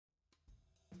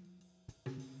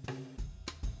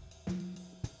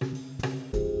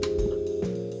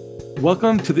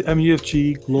Welcome to the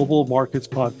MUFG Global Markets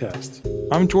Podcast.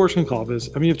 I'm George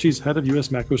Goncalves, MUFG's head of U.S.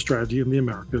 macro strategy in the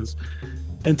Americas.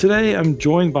 And today I'm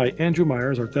joined by Andrew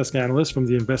Myers, our desk analyst from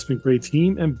the investment grade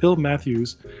team, and Bill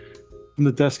Matthews from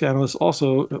the desk analyst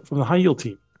also from the high yield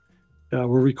team. We're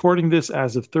recording this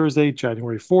as of Thursday,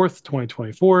 January 4th,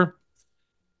 2024.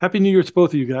 Happy New Year to both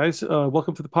of you guys.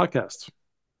 Welcome to the podcast.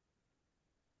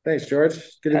 Thanks, George.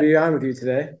 Good to be on with you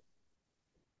today.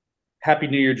 Happy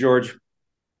New Year, George.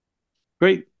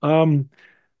 Great.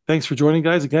 Thanks for joining,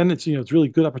 guys. Again, it's a really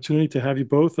good opportunity to have you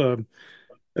both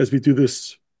as we do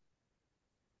this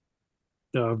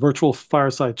virtual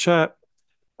fireside chat.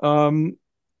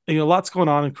 Lots going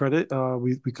on in credit.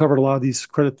 We covered a lot of these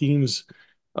credit themes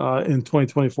in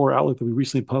 2024 Outlook that we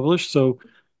recently published. So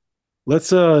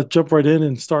let's jump right in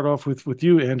and start off with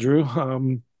you,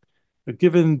 Andrew.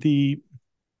 Given the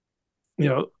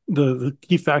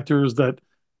key factors that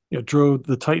drove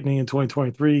the tightening in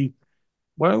 2023,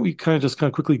 why don't we kind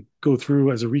of quickly go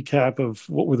through as a recap of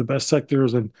what were the best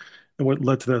sectors and what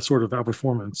led to that sort of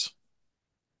outperformance?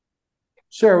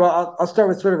 Sure. Well, I'll start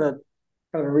with sort of a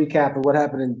kind of a recap of what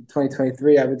happened in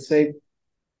 2023. I would say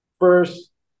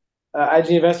first,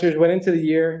 IG investors went into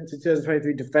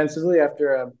 2023 defensively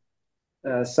after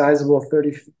a sizable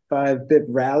 35 bip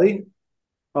rally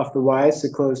off the wides to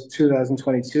close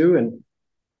 2022,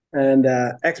 and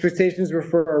expectations were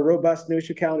for a robust new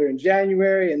issue calendar in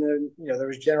January, and then there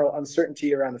was general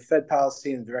uncertainty around the Fed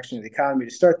policy and the direction of the economy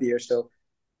to start the year. So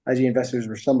IG investors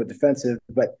were somewhat defensive,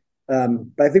 but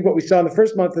I think what we saw in the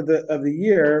first month of the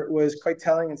year was quite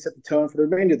telling and set the tone for the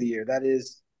remainder of the year. That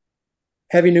is,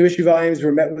 heavy new issue volumes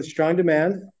were met with strong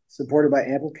demand, supported by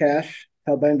ample cash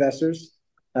held by investors.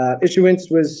 Issuance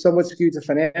was somewhat skewed to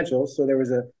financials, so there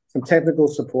was some technical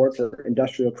support for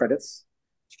industrial credits.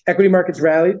 Equity markets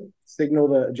rallied,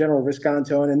 signaled a general risk-on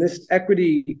tone, and this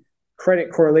equity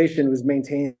credit correlation was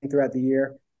maintained throughout the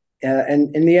year.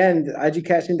 And in the end, IG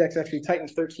cash index actually tightened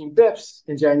 13 bips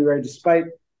in January, despite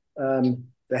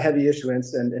the heavy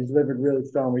issuance, and delivered really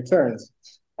strong returns.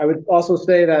 I would also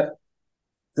say that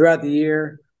throughout the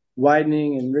year,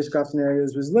 widening in risk-off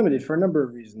scenarios was limited for a number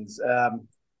of reasons.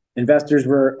 Investors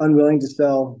were unwilling to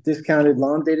sell discounted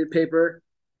long-dated paper.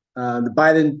 The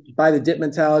buy the dip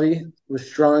mentality was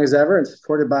strong as ever and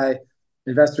supported by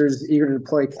investors eager to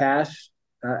deploy cash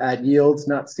at yields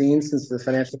not seen since the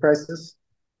financial crisis.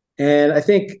 And I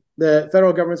think the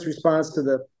federal government's response to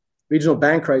the regional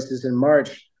bank crisis in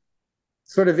March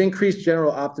sort of increased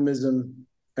general optimism,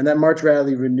 and that March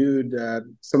rally renewed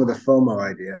some of the FOMO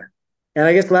idea. And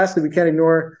I guess lastly, we can't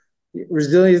ignore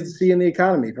resiliency in the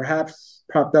economy, perhaps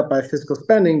propped up by fiscal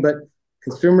spending, but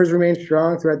consumers remained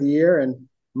strong throughout the year, and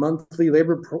monthly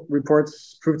labor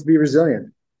reports proved to be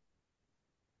resilient.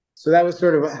 So that was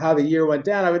sort of how the year went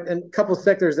down. And a couple of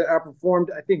sectors that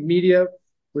outperformed. I think media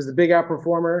was the big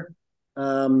outperformer,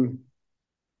 and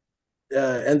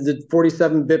the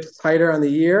 47 bips tighter on the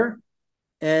year.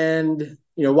 And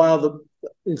while the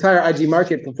entire IG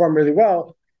market performed really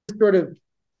well, it sort of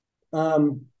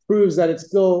proves that it's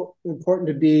still important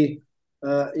to be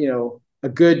a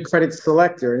good credit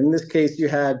selector. In this case, you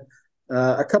had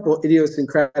a couple of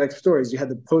idiosyncratic stories. You had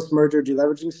the post-merger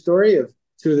deleveraging story of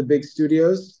two of the big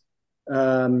studios,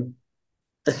 a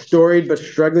storied but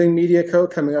struggling media co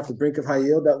coming off the brink of high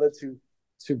yield that led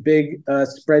to big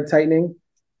spread tightening.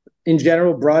 In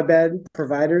general, broadband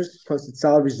providers posted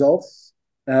solid results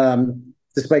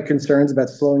despite concerns about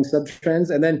slowing sub-trends.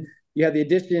 And then you had the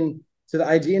addition to the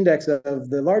IG index of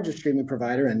the largest streaming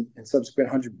provider and subsequent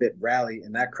 100-bit rally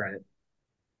in that credit.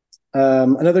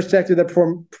 Another sector that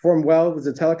performed well was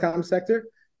the telecom sector.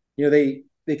 They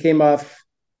came off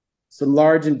some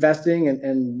large investing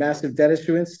and massive debt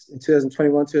issuance in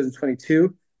 2021,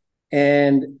 2022.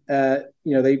 And,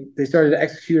 they started to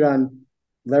execute on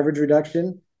leverage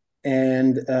reduction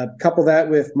and couple that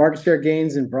with market share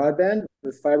gains in broadband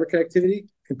with fiber connectivity,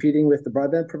 competing with the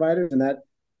broadband providers. And that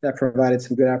provided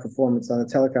some good outperformance on the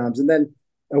telecoms. And then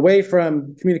away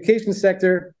from communication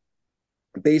sector,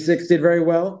 basics did very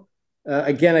well.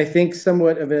 Again, I think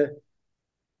somewhat of a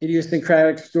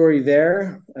idiosyncratic story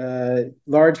there.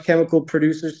 Large chemical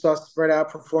producers saw spread out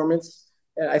performance.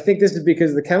 And I think this is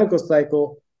because the chemical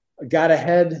cycle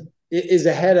is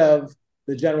ahead of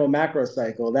the general macro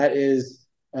cycle. That is,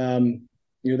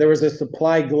 there was a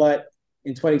supply glut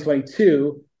in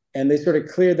 2022, and they sort of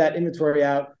cleared that inventory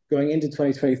out going into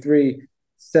 2023,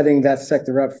 setting that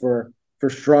sector up for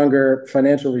stronger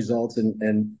financial results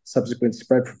and subsequent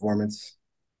spread performance.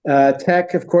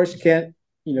 Tech, of course, you can't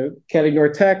ignore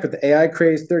tech, but the AI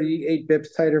craze, 38 bips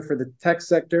tighter for the tech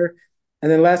sector.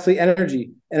 And then lastly,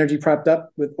 energy propped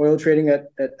up with oil trading at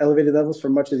elevated levels for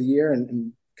much of the year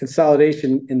and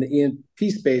consolidation in the E&P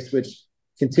space, which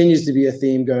continues to be a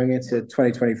theme going into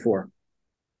 2024.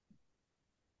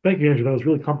 Thank you, Andrew. That was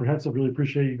really comprehensive. Really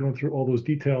appreciate you going through all those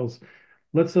details.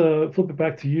 Let's flip it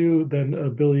back to you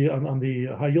then, Billy, on the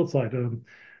high yield side.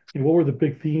 What were the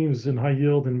big themes in high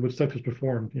yield and which sectors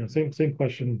performed? Same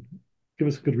question. Give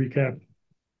us a good recap.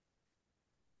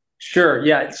 Sure.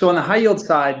 Yeah. So on the high yield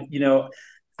side,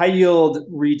 high yield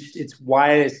reached its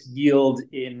widest yield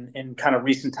in kind of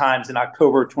recent times in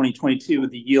October 2022, with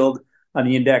the yield on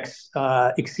the index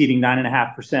exceeding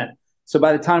 9.5%. So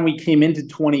by the time we came into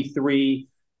 23,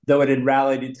 though it had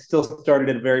rallied, it still started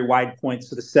at a very wide point.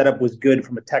 So the setup was good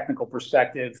from a technical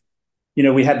perspective.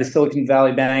 We had the Silicon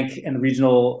Valley Bank and the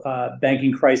regional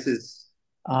banking crisis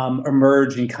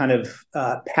emerge and kind of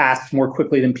pass more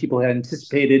quickly than people had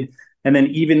anticipated. And then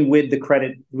even with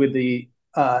the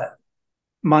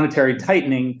monetary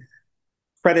tightening,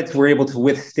 credits were able to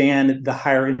withstand the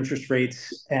higher interest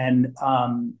rates, and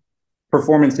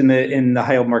performance in the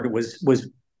high yield market was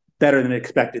better than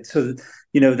expected. So,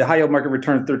 the high yield market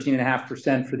returned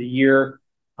 13.5% for the year,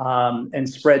 and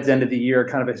spreads ended the year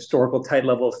kind of a historical tight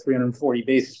level of 340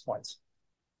 basis points.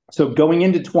 So going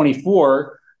into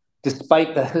 24,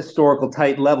 despite the historical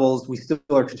tight levels, we still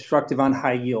are constructive on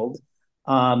high yield,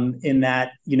 in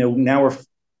that, now we're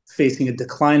facing a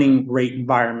declining rate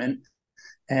environment,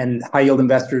 and high yield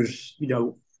investors,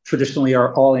 traditionally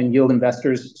are all in yield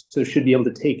investors, so should be able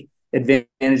to take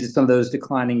advantage of some of those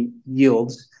declining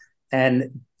yields.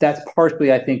 And that's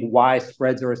partially, I think, why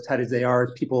spreads are as tight as they are,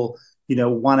 as people,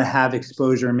 want to have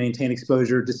exposure and maintain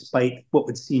exposure despite what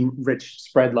would seem rich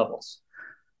spread levels.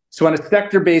 So on a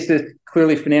sector basis,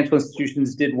 clearly financial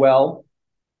institutions did well.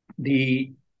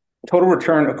 The total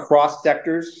return across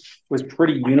sectors was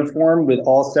pretty uniform, with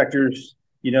all sectors,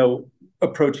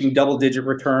 approaching double-digit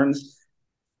returns.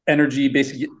 Energy,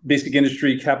 basic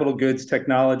industry, capital goods,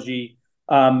 technology.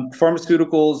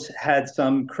 Pharmaceuticals had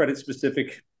some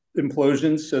credit-specific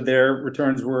implosions, so their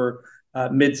returns were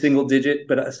mid-single digit.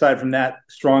 But aside from that,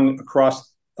 strong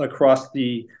across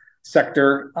the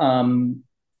sector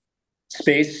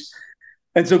space.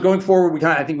 And so going forward,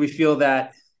 I think we feel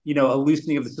that a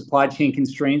loosening of the supply chain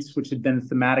constraints, which had been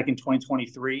thematic in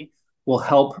 2023, will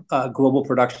help global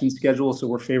production schedule. So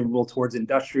we're favorable towards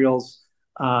industrials.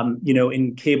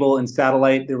 In cable and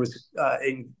satellite, there was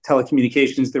in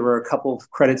telecommunications, there were a couple of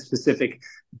credit-specific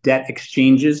debt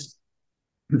exchanges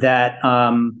that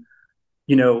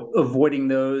avoiding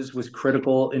those was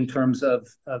critical in terms of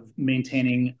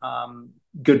maintaining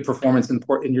good performance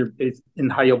in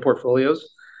high yield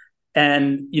portfolios.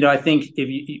 And I think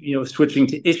if switching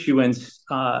to issuance,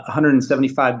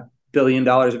 $175 billion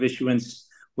of issuance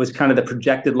was kind of the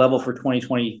projected level for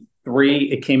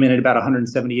 2023. It came in at about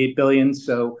 178 billion,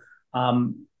 so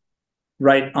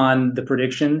right on the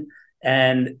prediction.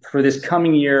 And for this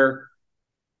coming year,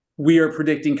 we are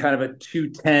predicting kind of a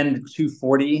 210 to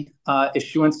 240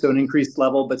 issuance, so an increased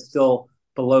level, but still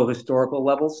below historical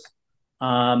levels.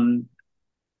 And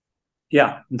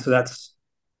so that's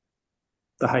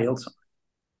the high yield side.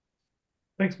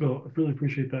 Thanks, Bill. I really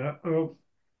appreciate that.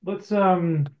 Let's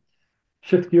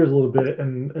shift gears a little bit,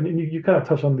 and you kind of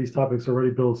touched on these topics already,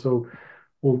 Bill. So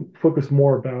we'll focus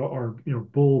more about our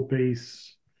bull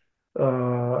base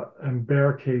and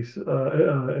bear case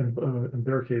and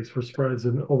bear case for spreads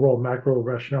and overall macro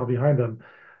rationale behind them.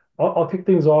 I'll kick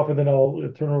things off, and then I'll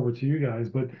turn over to you guys.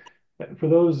 But for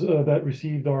those that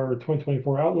received our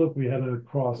 2024 outlook, we had a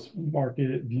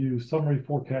cross-market view summary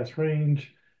forecast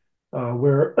range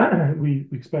where we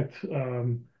expect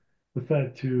the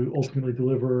Fed to ultimately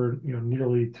deliver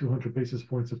nearly 200 basis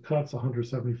points of cuts,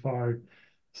 175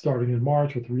 starting in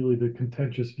March, with really the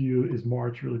contentious view is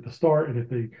March really the start, and if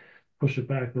they push it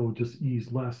back, they'll just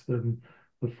ease less than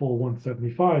the full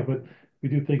 175. But we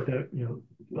do think that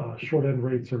short end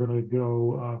rates are going to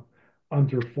go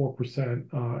under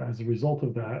 4% as a result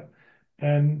of that.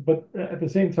 But at the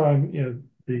same time,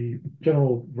 the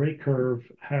general rate curve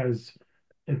has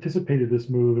anticipated this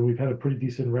move, and we've had a pretty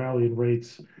decent rally in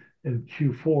rates in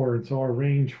Q4. And so our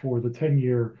range for the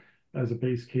 10-year as a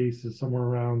base case is somewhere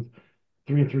around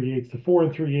 3 3/8 to 4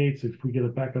 3/8. If we get a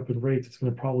backup in rates, it's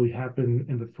going to probably happen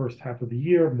in the first half of the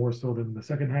year, more so than the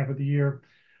second half of the year.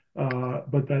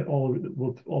 But that all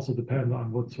will also depend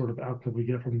on what sort of outcome we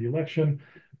get from the election.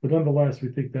 But nonetheless, we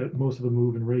think that most of the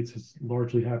move in rates has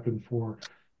largely happened for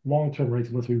long-term rates,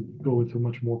 unless we go into a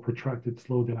much more protracted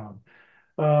slowdown.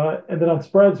 And then on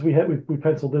spreads, we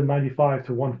penciled in 95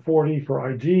 to 140 for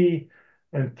IG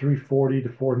and 340 to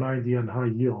 490 on high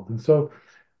yield. And so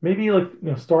maybe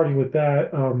starting with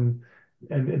that and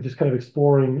just kind of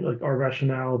exploring our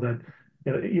rationale that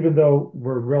even though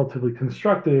we're relatively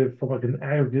constructive from like an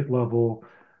aggregate level,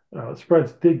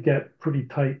 spreads did get pretty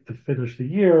tight to finish the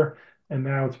year, and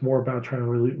now it's more about trying to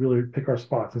really pick our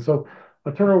spots. And so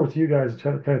I'll turn it over to you guys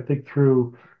to kind of think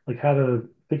through like how to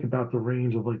think about the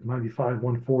range of like 95,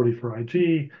 140 for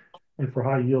IG, and for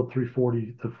high yield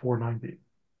 340 to 490.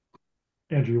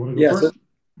 Andrew, you want to go Yeah, so first?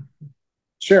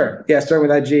 sure. Yeah, starting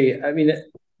with IG. I mean,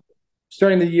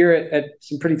 starting the year at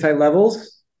some pretty tight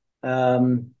levels,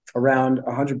 around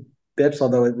 100 bips,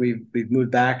 although we've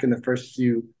moved back in the first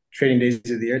few trading days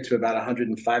of the year to about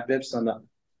 105 bips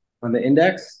on the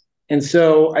index. And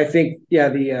so I think, yeah,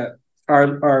 the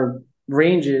our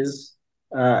ranges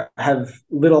have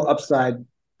little upside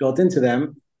built into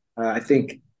them. I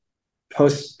think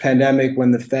post pandemic,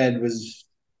 when the Fed was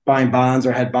buying bonds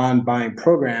or had bond buying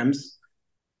programs,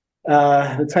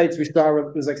 the tights we saw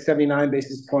was like 79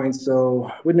 basis points. So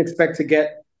wouldn't expect to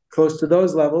get close to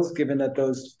those levels, given that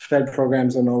those Fed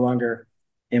programs are no longer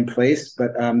in place.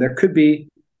 But there could be,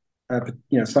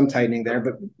 some tightening there.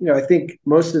 But I think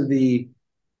most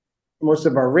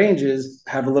of our ranges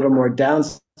have a little more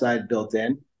downside built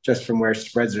in, just from where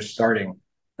spreads are starting.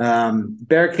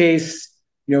 Bear case,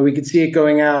 we could see it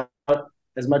going out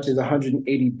as much as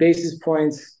 180 basis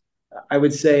points. I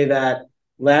would say that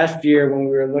last year, when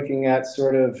we were looking at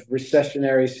sort of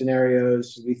recessionary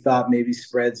scenarios, we thought maybe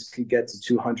spreads could get to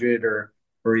 200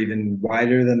 or even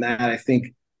wider than that. I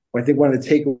think one of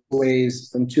the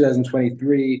takeaways from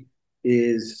 2023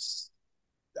 is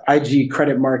IG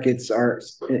credit markets are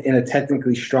in a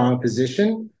technically strong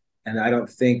position, and I don't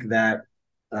think that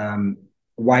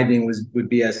widening would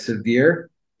be as severe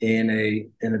in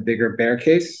a bigger bear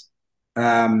case.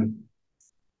 And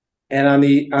on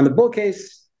the bull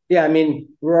case, yeah, I mean,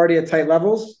 we're already at tight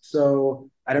levels, so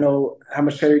I don't know how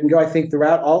much tighter you can go. I think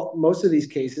throughout most of these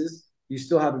cases, you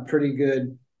still have a pretty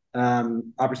good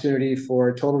opportunity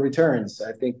for total returns.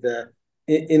 I think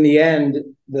in the end,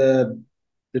 the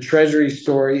Treasury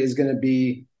story is going to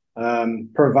be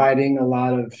providing a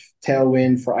lot of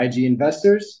tailwind for IG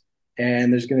investors,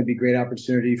 and there's going to be great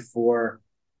opportunity for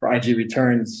IG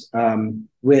returns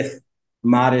with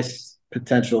modest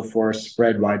potential for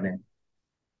spread widening.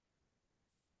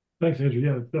 Thanks, Andrew.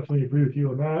 Yeah, definitely agree with you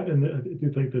on that. And I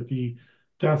do think that the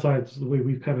downsides, the way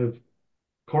we've kind of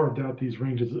carved out these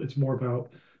ranges, it's more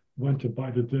about when to buy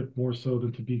the dip more so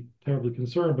than to be terribly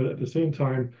concerned. But at the same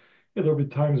time, there'll be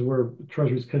times where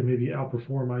treasuries can maybe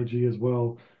outperform IG as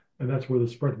well. And that's where the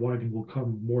spread widening will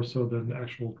come more so than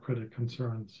actual credit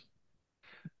concerns.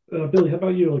 Billy, how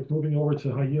about you? Like moving over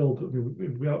to high yield, I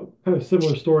mean, we got kind of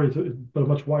similar stories, but a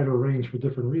much wider range for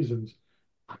different reasons.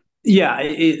 Yeah,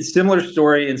 similar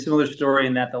story in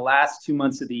that the last 2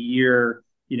 months of the year,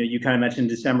 you kind of mentioned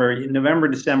December, November,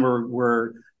 December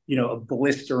were, a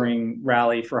blistering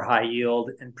rally for high yield,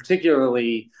 and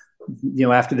particularly,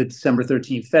 after the December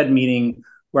 13th Fed meeting,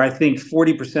 where I think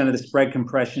 40% of the spread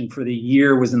compression for the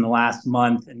year was in the last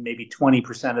month, and maybe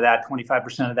 20% of that,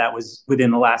 25% of that was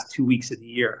within the last 2 weeks of the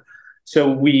year.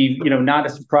 So we, not a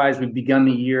surprise, we've begun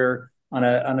the year on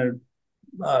a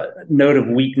note of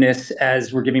weakness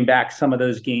as we're giving back some of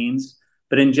those gains.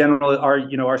 But in general,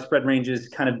 our spread ranges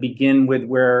kind of begin with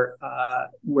where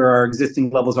our existing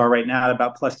levels are right now,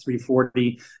 about plus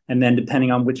 340, and then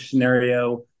depending on which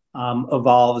scenario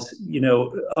evolves,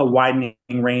 a widening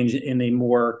range in the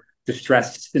more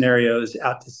distressed scenarios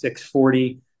out to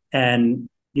 640, and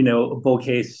a bull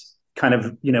case kind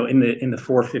of in the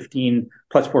 415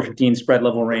 plus 415 spread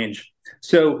level range.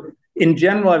 So in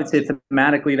general, I would say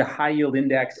thematically, the high yield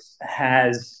index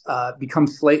has become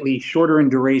slightly shorter in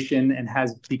duration and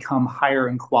has become higher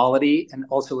in quality, and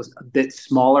also a bit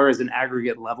smaller as an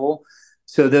aggregate level.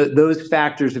 So those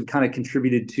factors have kind of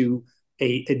contributed to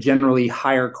a generally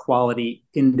higher quality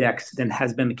index than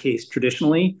has been the case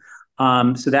traditionally.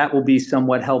 So that will be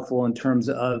somewhat helpful in terms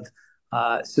of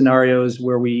scenarios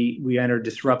where we enter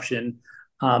disruption.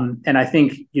 And I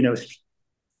think,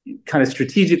 kind of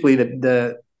strategically,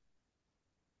 the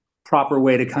proper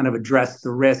way to kind of address the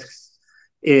risks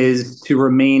is to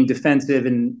remain defensive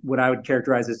in what I would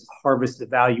characterize as harvest the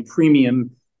value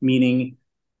premium, meaning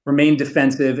remain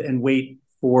defensive and wait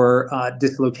for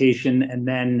dislocation, and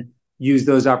then use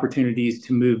those opportunities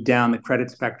to move down the credit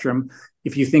spectrum.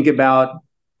 If you think about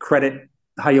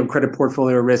high yield credit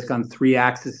portfolio risk on three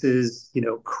axes,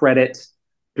 credit,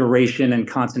 duration, and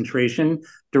concentration.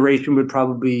 Duration would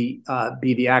probably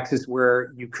be the axis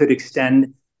where you could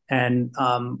extend and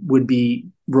would be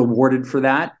rewarded for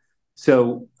that.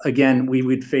 So again, we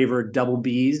would favor double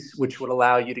Bs, which would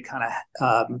allow you to kind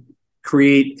of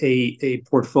create a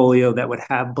portfolio that would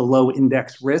have below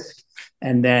index risk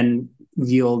and then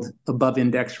yield above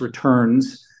index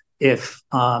returns if,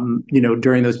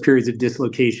 during those periods of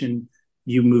dislocation,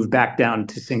 you move back down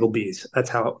to single Bs. That's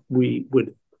how we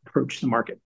would approach the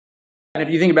market. And if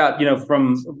you think about,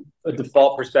 from a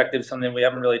default perspective, something we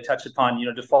haven't really touched upon,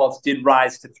 defaults did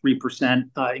rise to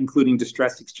 3%, including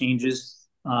distressed exchanges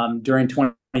during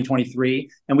 2023.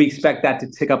 And we expect that to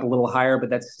tick up a little higher, but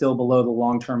that's still below the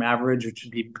long-term average, which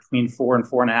would be between 4 and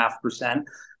 4.5%.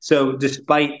 So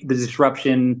despite the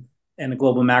disruption and the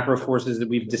global macro forces that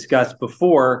we've discussed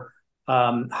before,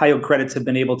 high yield credits have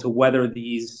been able to weather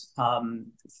these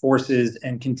forces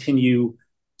and continue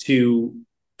to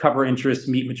cover interest,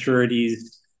 meet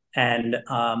maturities, and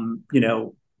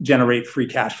generate free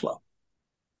cash flow.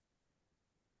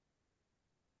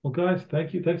 Well, guys,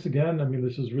 thank you. Thanks again. I mean,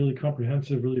 this is really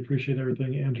comprehensive. Really appreciate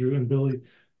everything, Andrew and Billy.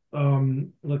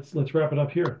 Let's wrap it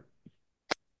up here.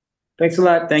 Thanks a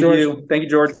lot. Thank you. Thank you,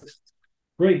 George.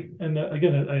 Great. And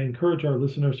again, I encourage our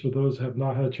listeners, for those who have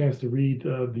not had a chance to read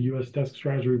the U.S. Desk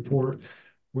Strategy Report,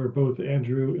 where both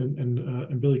Andrew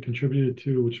and Billy contributed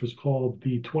to, which was called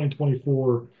the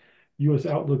 2024 U.S.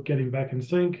 Outlook Getting Back in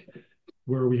Sync,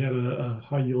 where we had a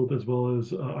high yield as well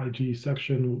as IG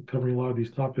section covering a lot of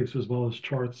these topics, as well as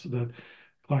charts that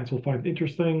clients will find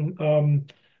interesting.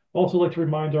 Also like to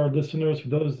remind our listeners, for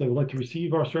those that would like to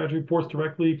receive our strategy reports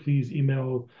directly, please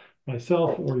email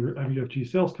myself or your MUFG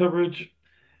sales coverage.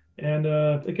 And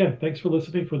again, thanks for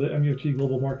listening for the MUFG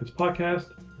Global Markets Podcast.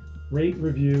 Rate,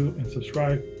 review, and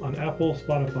subscribe on Apple,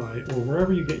 Spotify, or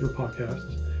wherever you get your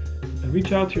podcasts. And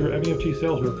reach out to your MUFG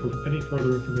sales rep for any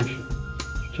further information.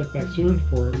 Check back soon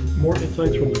for more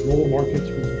insights from the global markets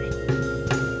research.